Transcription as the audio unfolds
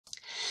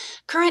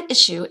Current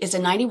issue is a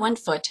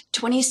 91-foot,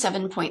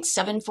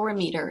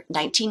 27.74-meter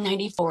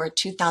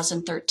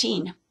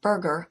 1994-2013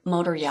 Berger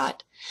motor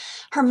yacht.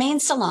 Her main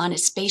salon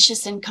is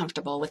spacious and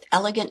comfortable with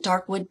elegant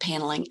dark wood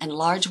paneling and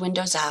large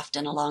windows aft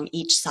and along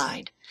each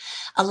side.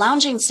 A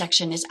lounging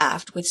section is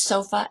aft with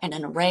sofa and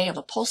an array of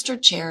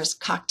upholstered chairs,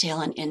 cocktail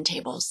and end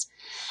tables.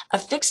 A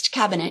fixed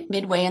cabinet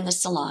midway in the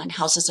salon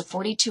houses a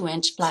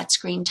 42-inch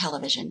flat-screen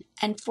television,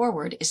 and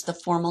forward is the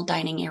formal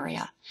dining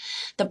area.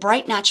 The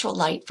bright natural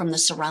light from the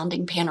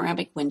surrounding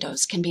panoramic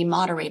windows can be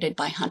moderated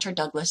by Hunter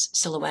Douglas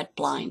silhouette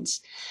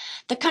blinds.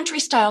 The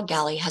country-style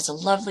galley has a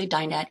lovely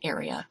dinette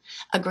area.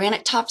 A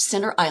granite-topped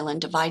center island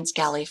divides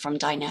galley from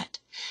dinette.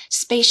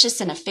 Spacious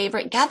and a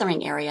favorite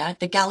gathering area,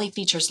 the galley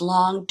features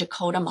long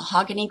Dakota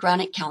mahogany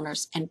granite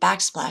counters and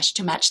backsplash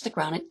to match the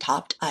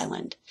granite-topped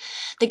island.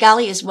 The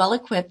galley is well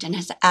equipped and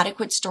has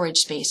adequate storage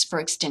space for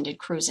extended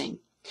cruising.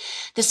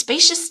 The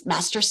spacious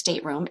master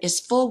stateroom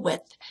is full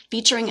width,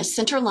 featuring a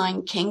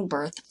centerline king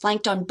berth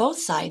flanked on both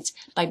sides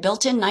by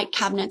built-in night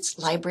cabinets,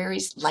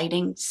 libraries,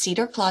 lighting,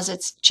 cedar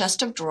closets,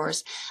 chest of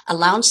drawers, a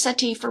lounge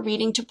settee for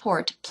reading to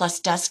port, plus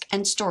desk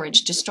and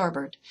storage to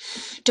starboard.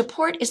 To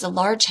port is a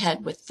large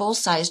head with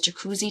full-size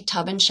jacuzzi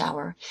tub and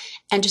shower,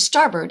 and to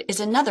starboard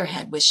is another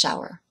head with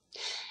shower.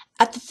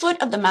 At the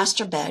foot of the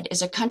master bed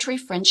is a country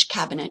French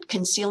cabinet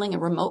concealing a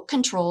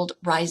remote-controlled,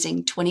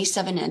 rising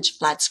 27-inch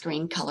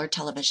flat-screen color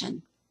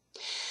television.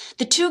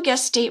 The two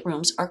guest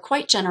staterooms are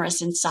quite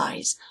generous in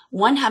size,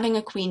 one having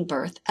a queen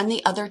berth and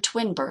the other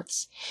twin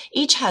berths.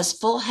 Each has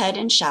full head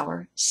and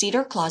shower,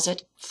 cedar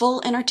closet,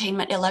 full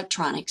entertainment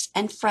electronics,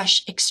 and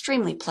fresh,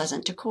 extremely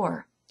pleasant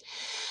decor.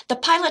 The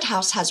pilot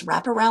house has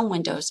wraparound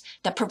windows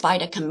that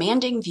provide a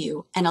commanding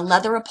view and a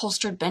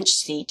leather-upholstered bench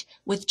seat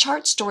with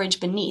chart storage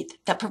beneath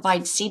that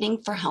provides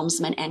seating for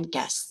helmsmen and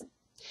guests.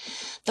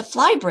 The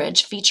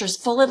flybridge features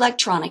full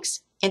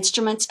electronics,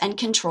 instruments, and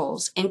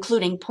controls,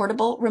 including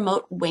portable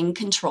remote wing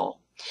control.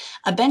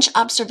 A bench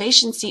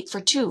observation seat for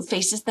two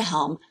faces the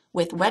helm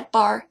with wet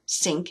bar,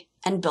 sink,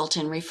 and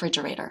built-in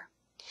refrigerator.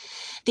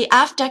 The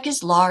aft deck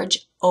is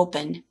large,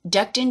 open,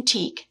 decked in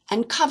teak,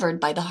 and covered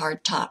by the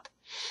hard top.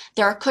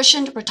 There are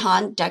cushioned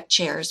rattan deck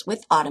chairs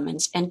with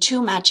ottomans and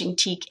two matching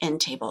teak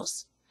end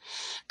tables.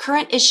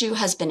 Current issue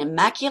has been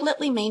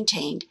immaculately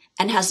maintained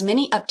and has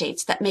many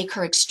updates that make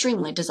her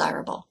extremely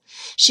desirable.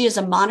 She is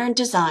a modern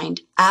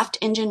designed aft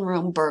engine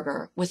room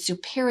Berger with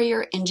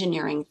superior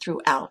engineering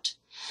throughout.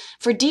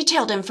 For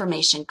detailed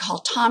information, call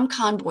Tom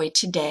Conboy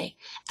today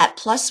at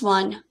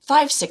 +1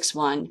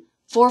 561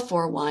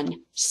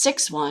 441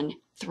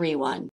 6131.